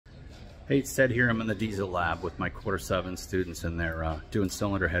Hey, it's Ted here. I'm in the diesel lab with my Q7 students, and they're doing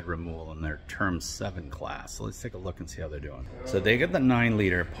cylinder head removal in their term 7 class. So let's take a look and see how they're doing. So they got the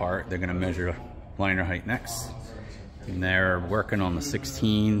 9-liter part. They're going to measure liner height next. And they're working on the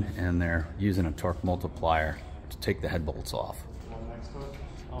 16, and they're using a torque multiplier to take the head bolts off.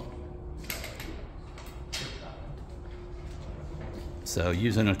 So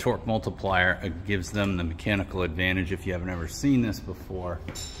using a torque multiplier, it gives them the mechanical advantage. If you haven't ever seen this before,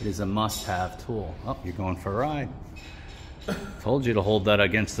 it is a must-have tool. Oh, you're going for a ride. Told you to hold that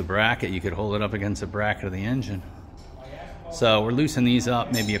against the bracket. You could hold it up against the bracket of the engine. So we're loosening these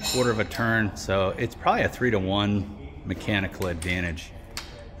up maybe a quarter of a turn. So it's probably a 3-to-1 mechanical advantage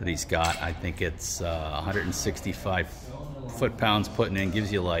that he's got. I think it's 165 foot-pounds putting in,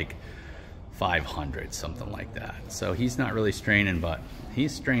 gives you like 500, something like that. So he's not really straining, but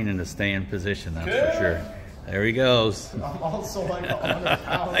he's straining to stay in position, that's for sure. There he goes. I'm also like 100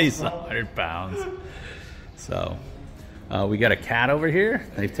 pounds. He's 100 pounds. So we got a cat over here.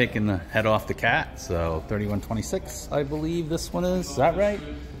 They've taken the head off the cat. So 3126, I believe this one is. Is that right?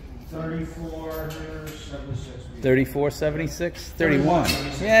 3476. 3476? 31.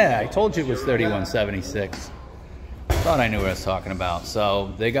 Yeah, I told you it was 3176. Thought I knew what I was talking about.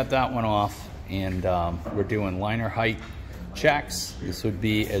 So they got that one off, and we're doing liner height checks. This would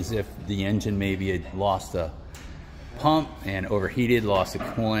be as if the engine maybe had lost a pump and overheated, lost a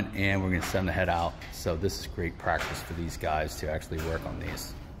coolant, and we're going to send the head out. So this is great practice for these guys to actually work on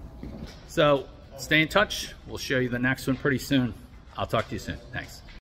these. So stay in touch. We'll show you the next one pretty soon. I'll talk to you soon. Thanks.